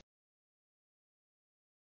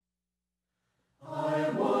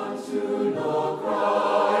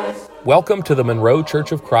Welcome to the Monroe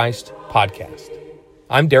Church of Christ podcast.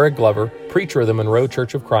 I'm Derek Glover, preacher of the Monroe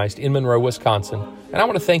Church of Christ in Monroe, Wisconsin, and I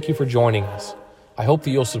want to thank you for joining us. I hope that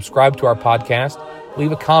you'll subscribe to our podcast,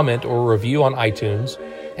 leave a comment or a review on iTunes,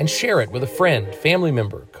 and share it with a friend, family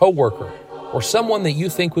member, co-worker, or someone that you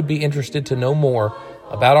think would be interested to know more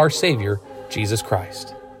about our Savior, Jesus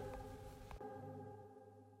Christ.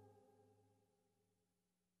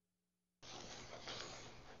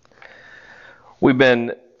 We've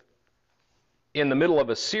been in the middle of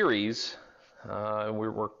a series,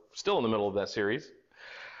 we're still in the middle of that series,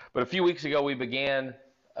 but a few weeks ago we began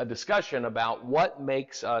a discussion about what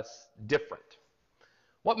makes us different.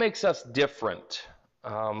 What makes us different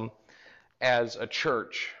as a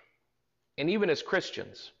church and even as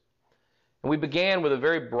Christians? And we began with a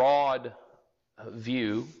very broad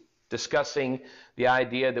view, discussing the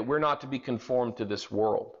idea that we're not to be conformed to this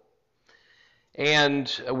world. And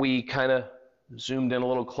we kind of zoomed in a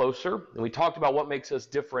little closer, and we talked about what makes us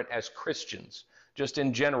different as Christians, just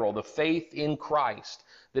in general, the faith in Christ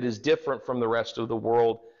that is different from the rest of the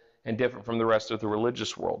world and different from the rest of the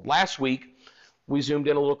religious world. Last week, we zoomed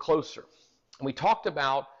in a little closer, and we talked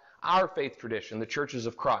about our faith tradition, the Churches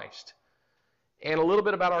of Christ, and a little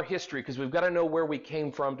bit about our history, because we've got to know where we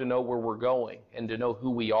came from to know where we're going and to know who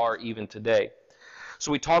we are even today.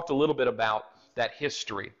 So we talked a little bit about that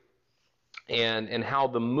history and how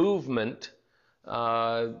the movement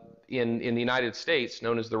in the United States,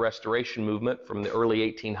 known as the Restoration Movement from the early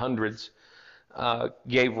 1800s,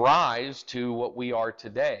 gave rise to what we are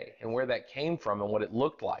today and where that came from and what it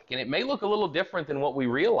looked like. And it may look a little different than what we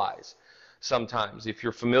realize sometimes. If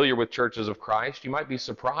you're familiar with Churches of Christ, you might be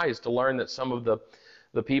surprised to learn that some of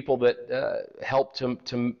the people that helped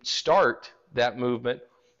to start that movement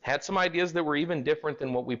had some ideas that were even different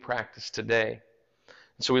than what we practice today.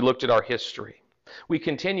 And so we looked at our history. We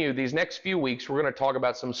continue these next few weeks. We're going to talk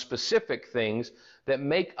about some specific things that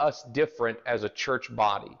make us different as a church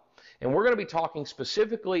body. And we're going to be talking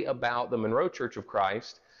specifically about the Monroe Church of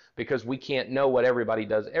Christ, because we can't know what everybody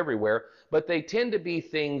does everywhere, but they tend to be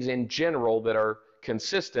things in general that are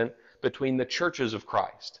consistent between the churches of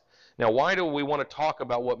Christ. Now, why do we want to talk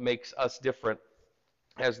about what makes us different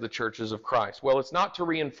as the churches of Christ? Well, it's not to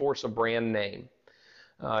reinforce a brand name.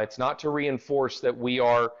 It's not to reinforce that we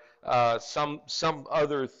are some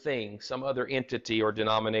other thing, some other entity or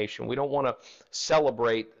denomination. We don't want to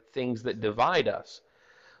celebrate things that divide us.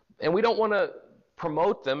 And we don't want to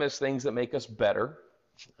promote them as things that make us better.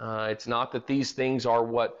 It's not that these things are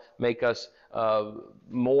what make us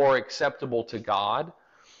more acceptable to God.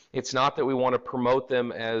 It's not that we want to promote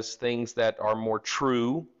them as things that are more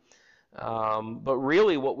true. But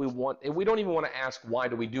really what we want, and we don't even want to ask why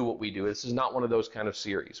do we do what we do. This is not one of those kind of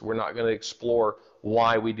series. We're not going to explore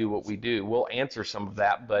why we do what we do. We'll answer some of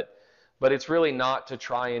that, but it's really not to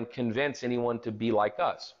try and convince anyone to be like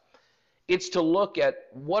us. It's to look at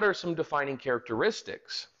what are some defining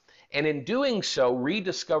characteristics, and in doing so,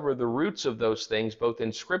 rediscover the roots of those things, both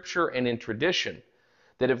in Scripture and in tradition,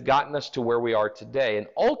 that have gotten us to where we are today. And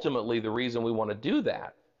ultimately, the reason we want to do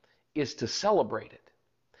that is to celebrate it.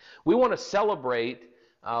 We want to celebrate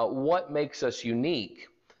what makes us unique,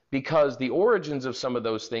 because the origins of some of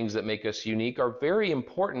those things that make us unique are very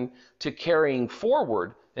important to carrying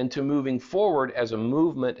forward and to moving forward as a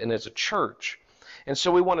movement and as a church. And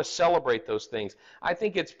so we want to celebrate those things. I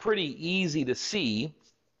think it's pretty easy to see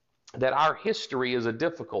that our history is a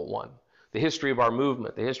difficult one. The history of our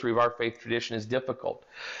movement, the history of our faith tradition is difficult.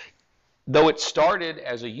 Though it started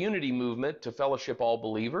as a unity movement to fellowship all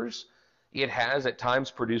believers, it has at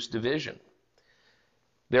times produced division.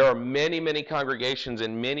 There are many, many congregations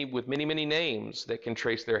and with many names that can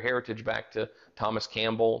trace their heritage back to Thomas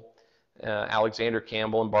Campbell, Alexander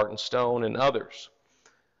Campbell, and Barton Stone, and others.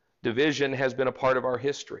 Division has been a part of our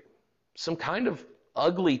history. Some kind of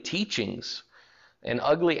ugly teachings and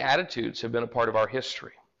ugly attitudes have been a part of our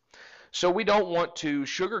history. So we don't want to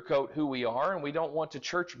sugarcoat who we are, and we don't want to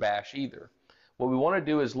church bash either. What we want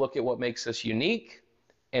to do is look at what makes us unique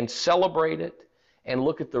and celebrate it, and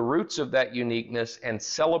look at the roots of that uniqueness and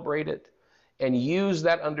celebrate it, and use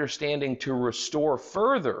that understanding to restore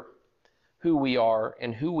further who we are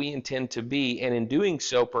and who we intend to be. And in doing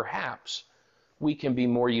so, perhaps we can be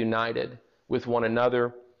more united with one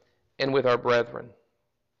another and with our brethren.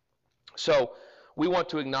 So we want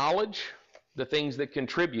to acknowledge the things that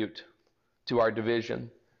contribute to our division,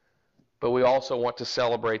 but we also want to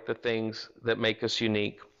celebrate the things that make us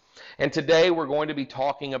unique. And today we're going to be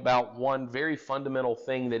talking about one very fundamental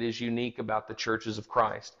thing that is unique about the Churches of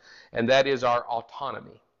Christ, and that is our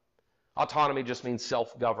autonomy. Autonomy just means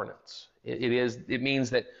self-governance. It means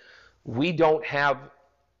that we don't have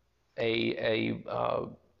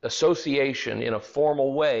a association in a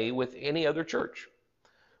formal way with any other church.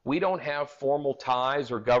 We don't have formal ties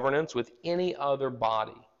or governance with any other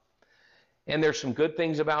body. And there's some good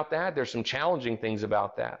things about that. There's some challenging things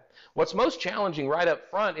about that. What's most challenging right up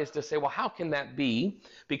front is to say, well, how can that be?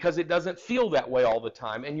 Because it doesn't feel that way all the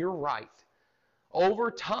time. And you're right. Over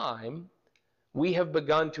time, we have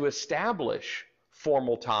begun to establish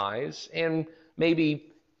formal ties and maybe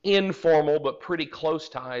informal but pretty close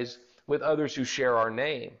ties with others who share our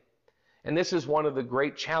name. And this is one of the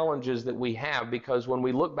great challenges that we have, because when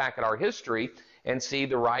we look back at our history and see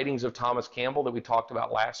the writings of Thomas Campbell that we talked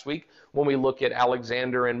about last week, when we look at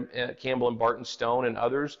Alexander and Campbell and Barton Stone and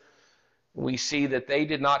others, we see that they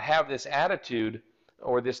did not have this attitude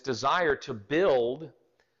or this desire to build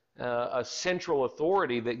a central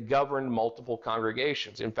authority that governed multiple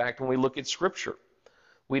congregations. In fact, when we look at Scripture,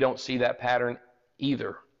 we don't see that pattern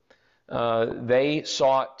either. They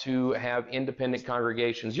sought to have independent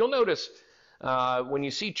congregations. You'll notice when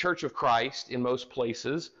you see Church of Christ in most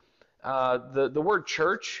places, the word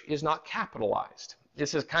church is not capitalized.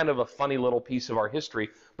 This is kind of a funny little piece of our history,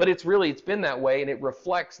 but it's been that way, and it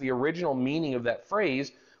reflects the original meaning of that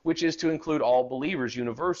phrase, which is to include all believers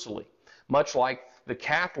universally. Much like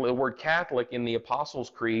the word Catholic in the Apostles'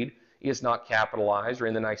 Creed is not capitalized, or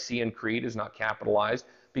in the Nicene Creed is not capitalized,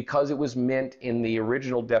 because it was meant in the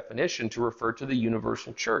original definition to refer to the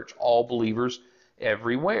universal church, all believers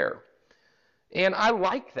everywhere. And I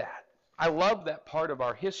like that. I love that part of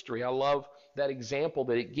our history. I love that example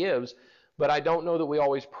that it gives, but I don't know that we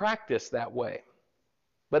always practice that way.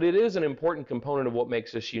 But it is an important component of what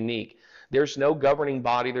makes us unique. There's no governing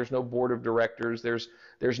body, there's no board of directors,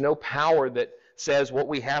 there's no power that says what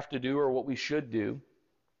we have to do or what we should do.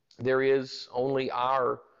 There is only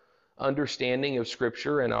our understanding of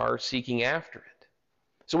Scripture and our seeking after it.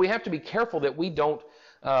 So we have to be careful that we don't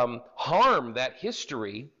harm that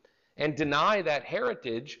history and deny that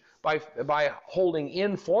heritage by holding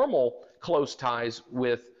informal close ties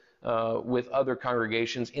with other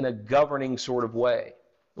congregations in a governing sort of way.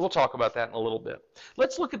 We'll talk about that in a little bit.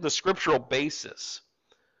 Let's look at the scriptural basis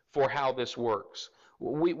for how this works.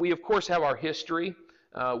 We of course have our history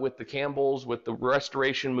with the Campbells, with the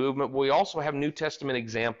Restoration movement, but we also have New Testament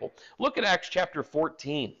example. Look at Acts chapter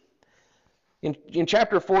 14. In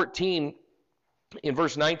chapter 14, in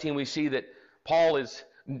verse 19, we see that Paul is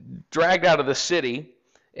dragged out of the city,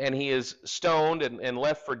 and he is stoned and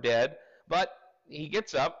left for dead, but he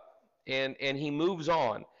gets up and he moves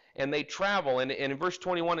on, and they travel, and in verse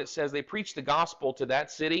 21 it says they preached the gospel to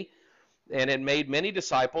that city, and it made many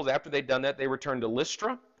disciples. After they'd done that, they returned to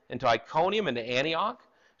Lystra and to Iconium and to Antioch,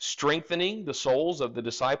 strengthening the souls of the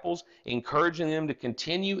disciples, encouraging them to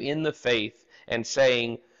continue in the faith, and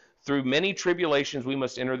saying, through many tribulations we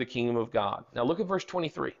must enter the kingdom of God. Now look at verse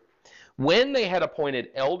 23. When they had appointed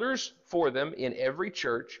elders for them in every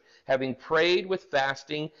church, having prayed with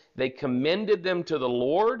fasting, they commended them to the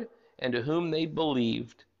Lord and to whom they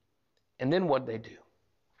believed. And then what did they do?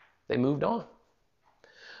 They moved on.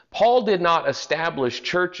 Paul did not establish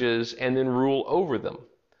churches and then rule over them.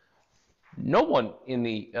 No one in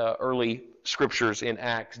the early scriptures in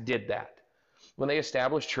Acts did that. When they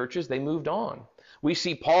established churches, they moved on. We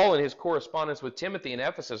see Paul in his correspondence with Timothy in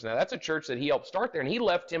Ephesus. Now, that's a church that he helped start there, and he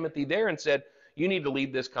left Timothy there and said, you need to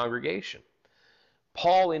lead this congregation.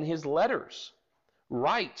 Paul, in his letters,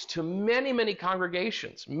 writes to many, many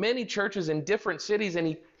congregations, many churches in different cities,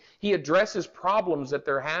 and he addresses problems that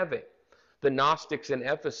they're having. The Gnostics in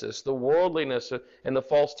Ephesus, the worldliness and the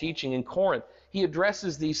false teaching in Corinth. He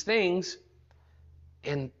addresses these things,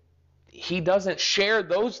 and he doesn't share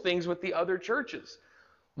those things with the other churches.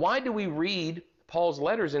 Why do we read Paul's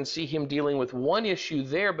letters and see him dealing with one issue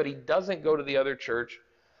there, but he doesn't go to the other church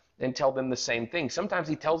and tell them the same thing? Sometimes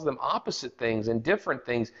he tells them opposite things and different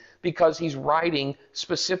things because he's writing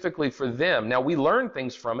specifically for them. Now, we learn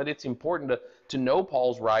things from it. It's important to know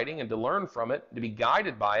Paul's writing and to learn from it, to be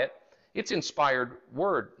guided by it. It's inspired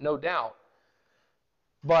word, no doubt.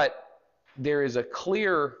 But there is a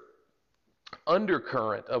clear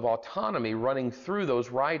undercurrent of autonomy running through those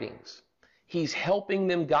writings. He's helping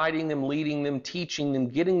them, guiding them, leading them, teaching them,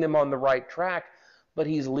 getting them on the right track, but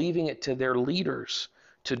he's leaving it to their leaders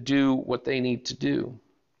to do what they need to do.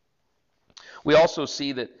 We also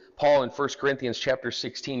see that Paul in 1 Corinthians chapter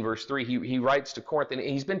 16, verse 3, he writes to Corinth, and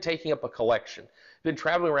he's been taking up a collection. He's been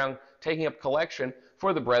traveling around taking up collection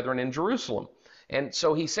for the brethren in Jerusalem. And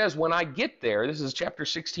so he says, when I get there, this is chapter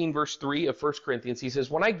 16, verse 3 of 1 Corinthians, he says,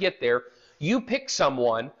 when I get there, you pick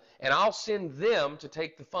someone, and I'll send them to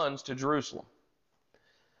take the funds to Jerusalem.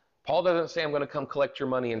 Paul doesn't say, I'm going to come collect your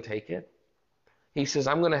money and take it. He says,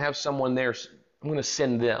 I'm going to have someone there. I'm going to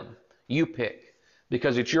send them. You pick.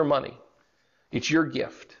 because it's your money. It's your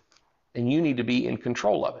gift, and you need to be in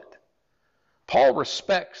control of it. Paul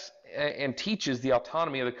respects and teaches the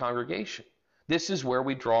autonomy of the congregation. This is where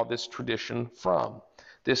we draw this tradition from.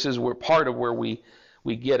 This is where part of where we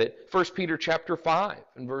get it. 1 Peter chapter 5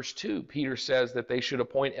 and verse 2, Peter says that they should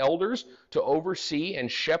appoint elders to oversee and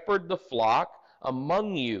shepherd the flock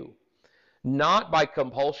among you, not by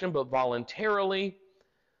compulsion, but voluntarily,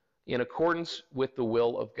 in accordance with the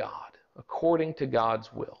will of God, according to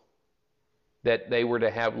God's will, that they were to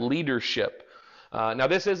have leadership. Now,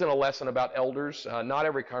 this isn't a lesson about elders. Not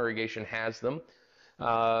every congregation has them.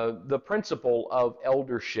 The principle of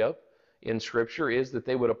eldership in Scripture is that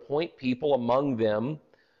they would appoint people among them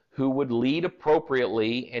who would lead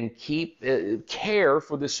appropriately and keep care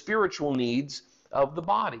for the spiritual needs of the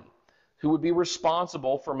body, who would be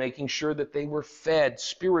responsible for making sure that they were fed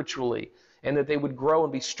spiritually and that they would grow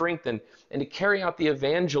and be strengthened, and to carry out the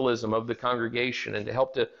evangelism of the congregation and to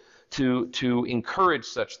help to encourage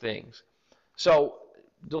such things. So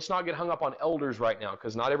let's not get hung up on elders right now,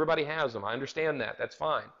 because not everybody has them. I understand that. That's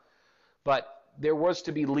fine. But there was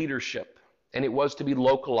to be leadership, and it was to be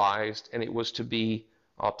localized, and it was to be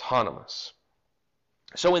autonomous.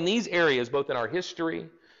 So in these areas, both in our history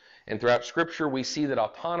and throughout Scripture, we see that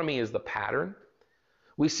autonomy is the pattern.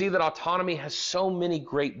 We see that autonomy has so many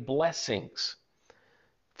great blessings.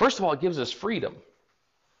 First of all, it gives us freedom.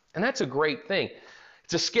 And that's a great thing.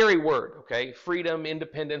 It's a scary word, okay? Freedom,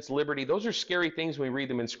 independence, liberty, those are scary things when we read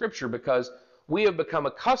them in Scripture, because we have become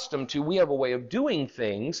accustomed to, we have a way of doing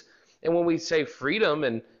things. And when we say freedom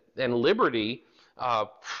and liberty,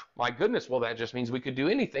 my goodness, well, that just means we could do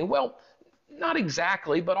anything. Well, not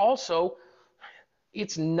exactly, but also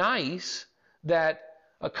it's nice that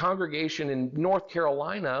a congregation in North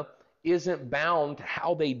Carolina isn't bound to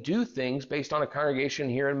how they do things based on a congregation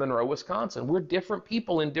here in Monroe, Wisconsin. We're different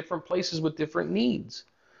people in different places with different needs.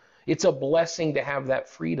 It's a blessing to have that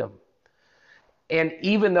freedom. And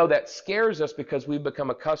even though that scares us because we've become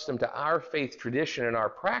accustomed to our faith tradition and our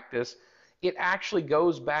practice, it actually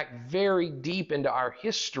goes back very deep into our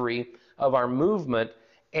history of our movement,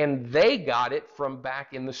 and they got it from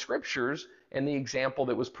back in the Scriptures and the example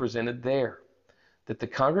that was presented there. That the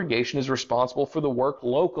congregation is responsible for the work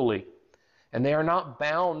locally, and they are not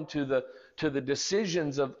bound to the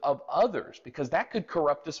decisions of others, because that could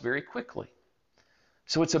corrupt us very quickly.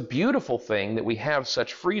 So it's a beautiful thing that we have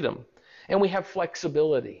such freedom, and we have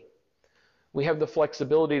flexibility. We have the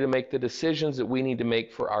flexibility to make the decisions that we need to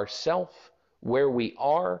make for ourselves, where we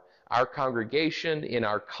are, our congregation, in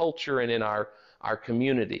our culture, and in our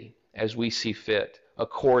community, as we see fit,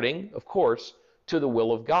 according, of course, to the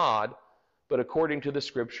will of God, but according to the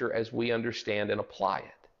Scripture as we understand and apply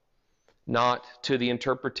it, not to the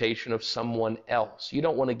interpretation of someone else. You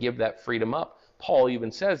don't want to give that freedom up. Paul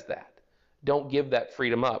even says that. Don't give that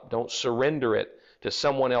freedom up. Don't surrender it to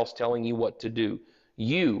someone else telling you what to do.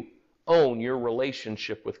 You own your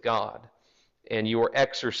relationship with God and your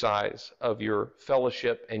exercise of your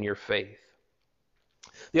fellowship and your faith.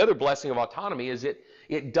 The other blessing of autonomy is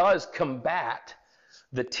it does combat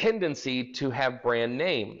the tendency to have brand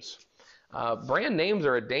names. Brand names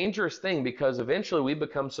are a dangerous thing, because eventually we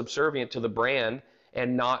become subservient to the brand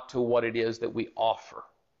and not to what it is that we offer.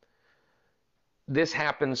 This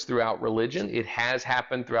happens throughout religion. It has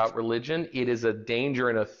happened throughout religion. It is a danger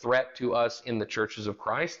and a threat to us in the churches of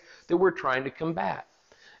Christ that we're trying to combat.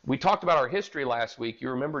 We talked about our history last week. You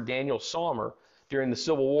remember Daniel Sommer, during the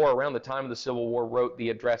Civil War, around the time of the Civil War, wrote the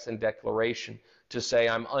Address and Declaration to say,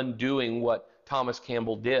 I'm undoing what Thomas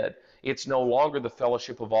Campbell did. It's no longer the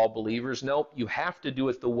fellowship of all believers. Nope, you have to do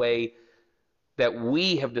it the way that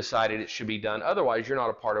we have decided it should be done. Otherwise, you're not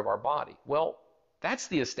a part of our body. Well, that's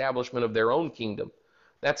the establishment of their own kingdom.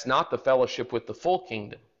 That's not the fellowship with the full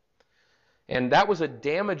kingdom. And that was a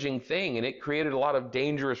damaging thing, and it created a lot of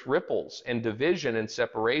dangerous ripples and division and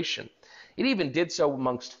separation. It even did so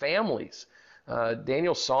amongst families.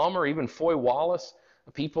 Daniel Sommer, even Foy Wallace,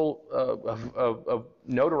 people of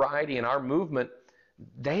notoriety in our movement,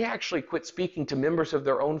 they actually quit speaking to members of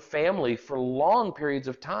their own family for long periods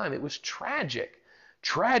of time. It was tragic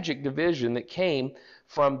division that came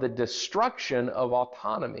from the destruction of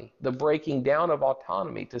autonomy, the breaking down of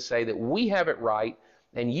autonomy to say that we have it right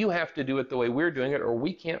and you have to do it the way we're doing it, or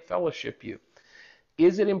we can't fellowship you.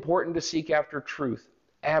 Is it important to seek after truth?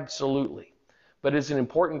 Absolutely. But is it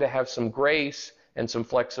important to have some grace and some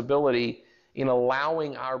flexibility in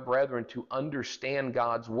allowing our brethren to understand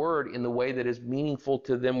God's Word in the way that is meaningful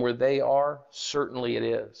to them where they are? Certainly it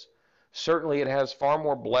is. Certainly it has far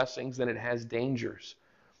more blessings than it has dangers,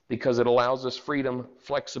 because it allows us freedom,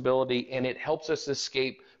 flexibility, and it helps us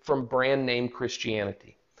escape from brand name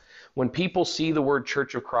Christianity. When people see the word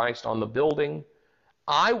Church of Christ on the building,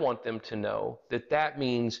 I want them to know that that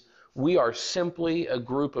means we are simply a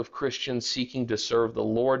group of Christians seeking to serve the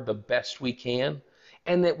Lord the best we can,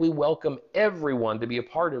 and that we welcome everyone to be a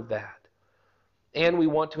part of that. And we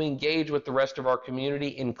want to engage with the rest of our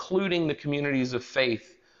community, including the communities of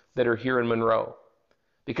faith that are here in Monroe.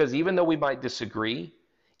 Because even though we might disagree,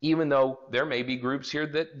 even though there may be groups here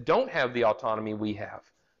that don't have the autonomy we have,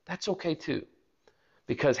 that's okay too.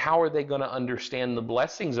 Because how are they going to understand the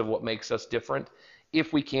blessings of what makes us different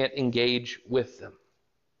if we can't engage with them?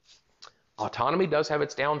 Autonomy does have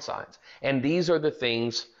its downsides. And these are the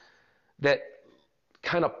things that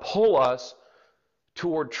kind of pull us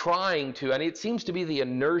toward trying to, and it seems to be the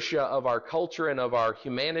inertia of our culture and of our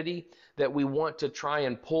humanity, that we want to try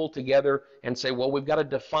and pull together and say, well, we've got to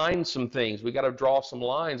define some things. We've got to draw some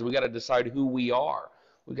lines. We've got to decide who we are.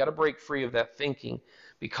 We've got to break free of that thinking,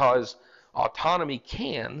 because autonomy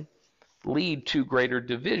can lead to greater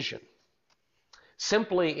division,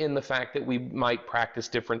 simply in the fact that we might practice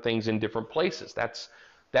different things in different places. That's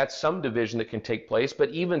some division that can take place, but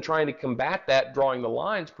even trying to combat that, drawing the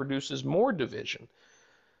lines, produces more division.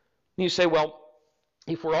 And you say, well,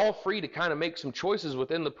 if we're all free to kind of make some choices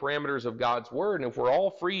within the parameters of God's Word, and if we're all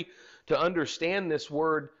free to understand this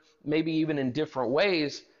Word maybe even in different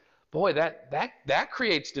ways, boy, that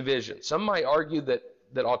creates division. Some might argue that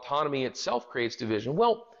autonomy itself creates division.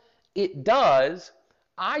 Well, it does.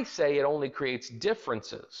 I say it only creates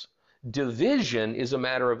differences. Division is a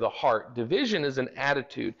matter of the heart. Division is an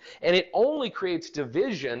attitude. And it only creates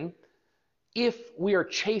division if we are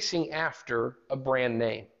chasing after a brand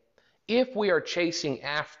name. If we are chasing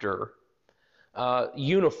after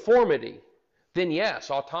uniformity, then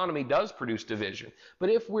yes, autonomy does produce division. But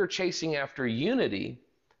if we're chasing after unity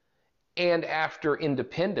and after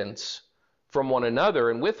independence from one another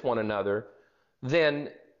and with one another, then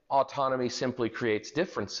autonomy simply creates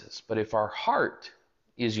differences. But if our heart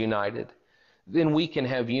is united, then we can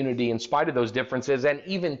have unity in spite of those differences, and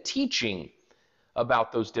even teaching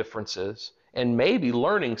about those differences and maybe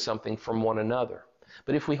learning something from one another.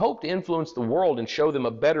 But if we hope to influence the world and show them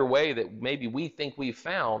a better way that maybe we think we've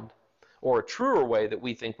found, or a truer way that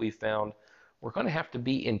we think we've found, we're going to have to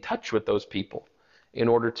be in touch with those people in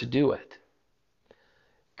order to do it.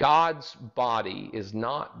 God's body is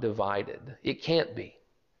not divided. It can't be.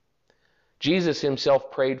 Jesus himself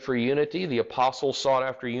prayed for unity. The apostles sought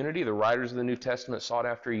after unity. The writers of the New Testament sought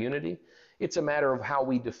after unity. It's a matter of how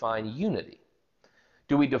we define unity.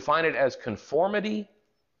 Do we define it as conformity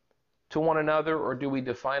to one another, or do we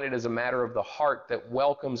define it as a matter of the heart that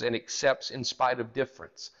welcomes and accepts in spite of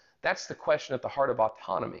difference? That's the question at the heart of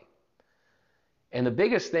autonomy. And the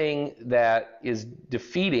biggest thing that is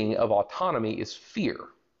defeating of autonomy is fear.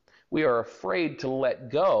 We are afraid to let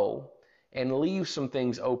go and leave some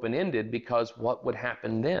things open-ended, because what would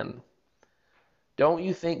happen then? Don't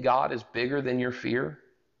you think God is bigger than your fear?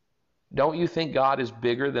 Don't you think God is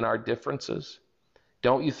bigger than our differences?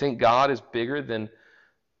 Don't you think God is bigger than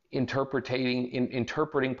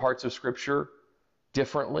interpreting parts of Scripture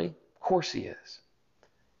differently? Of course he is.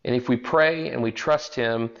 And if we pray and we trust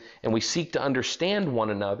him and we seek to understand one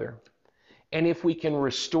another, and if we can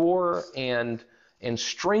restore and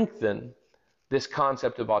strengthen this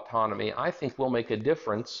concept of autonomy, I think we'll make a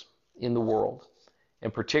difference in the world,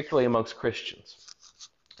 and particularly amongst Christians.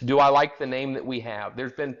 Do I like the name that we have?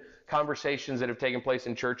 There's been conversations that have taken place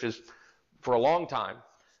in churches for a long time,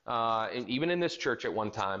 and even in this church at one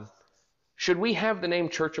time. Should we have the name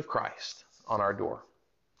Church of Christ on our door?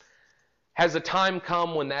 Has a time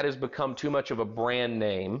come when that has become too much of a brand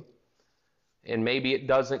name, and maybe it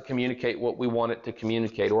doesn't communicate what we want it to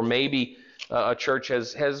communicate, or maybe a church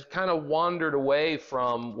has kind of wandered away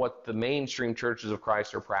from what the mainstream churches of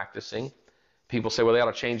Christ are practicing? People say, well, they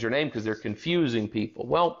ought to change their name because they're confusing people.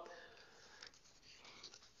 Well,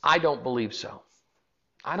 I don't believe so.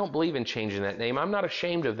 I don't believe in changing that name. I'm not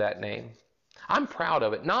ashamed of that name. I'm proud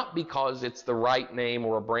of it, not because it's the right name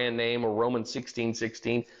or a brand name or Romans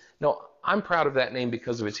 16:16. No, I'm proud of that name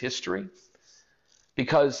because of its history,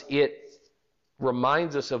 because it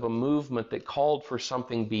reminds us of a movement that called for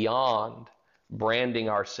something beyond branding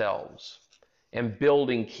ourselves and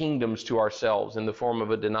building kingdoms to ourselves in the form of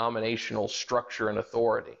a denominational structure and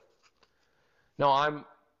authority. No,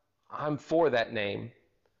 I'm for that name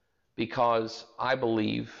because I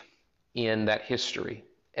believe in that history,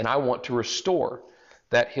 and I want to restore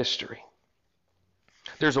that history.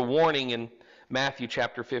 There's a warning in Matthew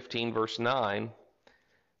chapter 15, verse 9.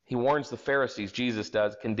 He warns the Pharisees, Jesus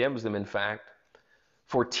does, condemns them in fact,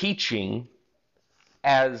 for teaching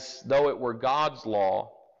as though it were God's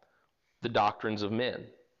law the doctrines of men.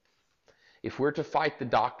 If we're to fight the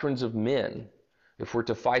doctrines of men, if we're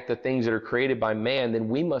to fight the things that are created by man, then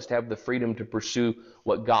we must have the freedom to pursue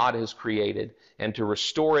what God has created and to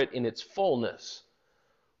restore it in its fullness,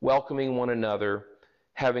 welcoming one another,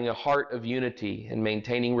 having a heart of unity, and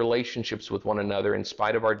maintaining relationships with one another in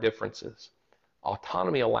spite of our differences.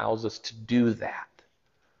 Autonomy allows us to do that.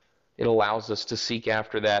 It allows us to seek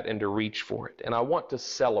after that and to reach for it. And I want to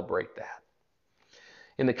celebrate that.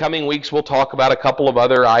 In the coming weeks, we'll talk about a couple of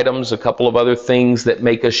other items, a couple of other things that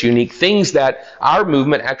make us unique, things that our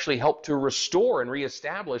movement actually helped to restore and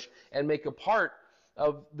reestablish and make a part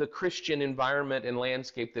of the Christian environment and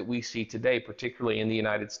landscape that we see today, particularly in the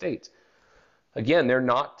United States. Again, they're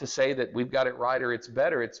not to say that we've got it right or it's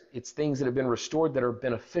better. It's things that have been restored that are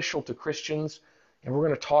beneficial to Christians, and we're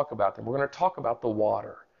going to talk about them. We're going to talk about the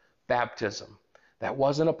water, baptism. That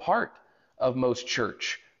wasn't a part of most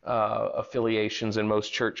church affiliations and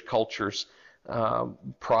most church cultures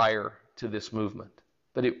prior to this movement.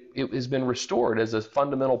 But it has been restored as a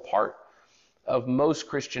fundamental part of most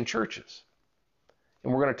Christian churches.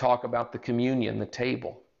 And we're going to talk about the communion, the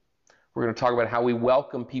table. We're going to talk about how we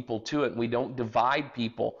welcome people to it, and we don't divide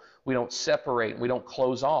people, we don't separate, we don't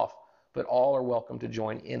close off, but all are welcome to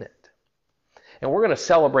join in it. And we're going to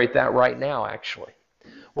celebrate that right now, actually.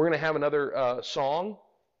 We're going to have another song,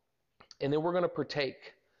 and then we're going to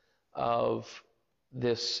partake of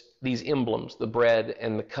these emblems, the bread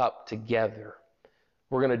and the cup together.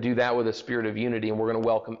 We're going to do that with a spirit of unity, and we're going to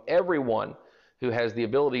welcome everyone who has the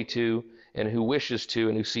ability to, and who wishes to,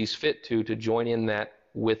 and who sees fit to join in that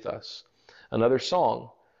with us. Another song,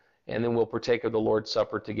 and then we'll partake of the Lord's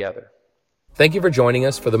Supper together. Thank you for joining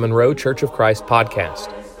us for the Monroe Church of Christ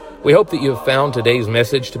podcast. We hope that you have found today's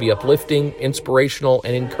message to be uplifting, inspirational,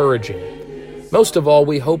 and encouraging. Most of all,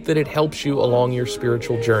 we hope that it helps you along your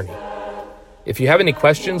spiritual journey. If you have any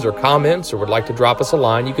questions or comments or would like to drop us a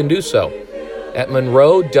line, you can do so at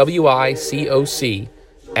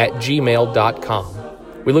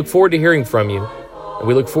monroewicoc@gmail.com. We look forward to hearing from you, and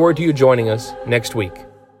we look forward to you joining us next week.